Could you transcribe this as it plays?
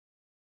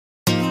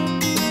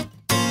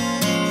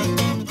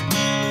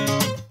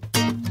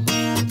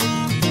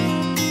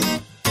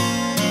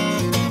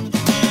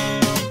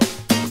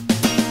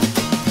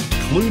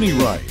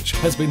Clunie range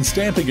has been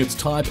stamping its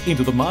type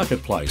into the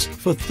marketplace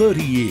for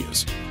 30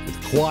 years,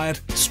 with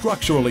quiet,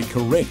 structurally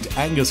correct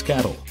Angus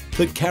cattle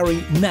that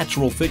carry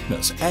natural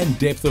thickness and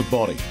depth of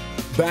body,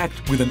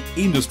 backed with an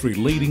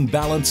industry-leading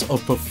balance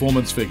of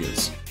performance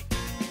figures.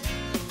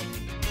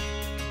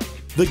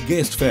 The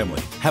Guest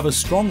family have a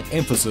strong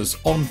emphasis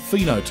on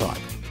phenotype,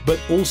 but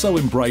also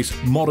embrace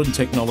modern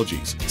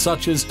technologies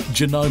such as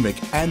genomic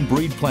and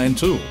breed plan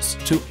tools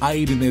to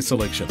aid in their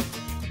selection.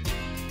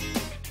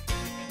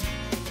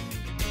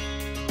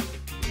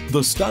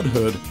 The stud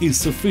herd is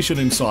sufficient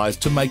in size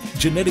to make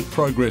genetic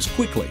progress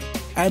quickly,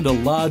 and a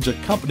large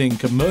accompanying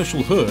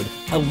commercial herd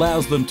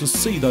allows them to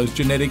see those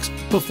genetics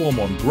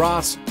perform on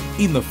grass,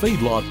 in the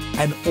feedlot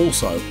and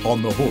also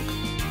on the hook.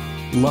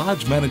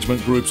 Large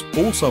management groups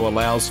also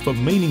allows for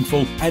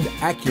meaningful and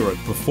accurate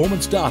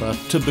performance data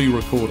to be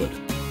recorded.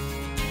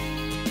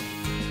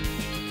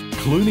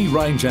 Clunie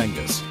Range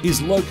Angus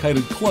is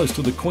located close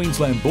to the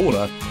Queensland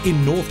border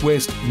in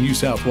northwest New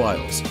South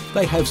Wales.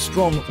 They have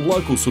strong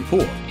local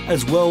support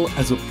as well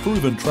as a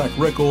proven track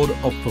record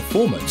of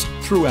performance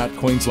throughout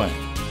Queensland.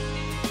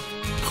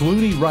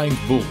 Clunie Range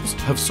bulls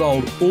have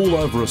sold all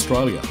over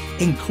Australia,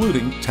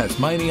 including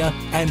Tasmania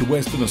and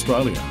Western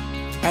Australia.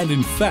 And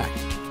in fact,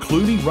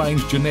 Clunie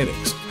Range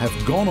genetics have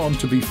gone on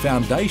to be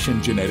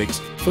foundation genetics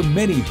for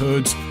many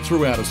herds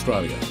throughout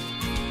Australia.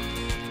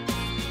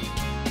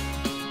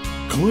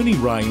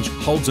 Clunie Range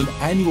holds an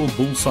annual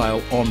bull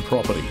sale on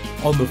property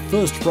on the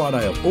first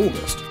Friday of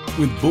August,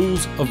 with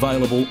bulls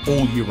available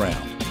all year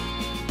round.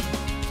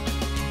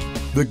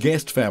 The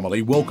Guest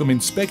family welcome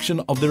inspection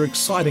of their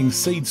exciting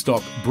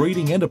Seedstock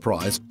breeding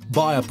enterprise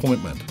by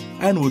appointment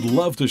and would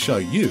love to show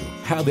you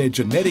how their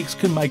genetics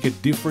can make a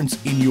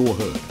difference in your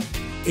herd.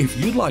 If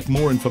you'd like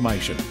more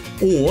information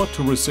or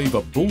to receive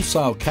a bull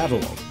sale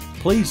catalogue,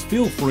 please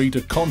feel free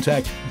to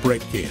contact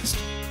Brett Guest.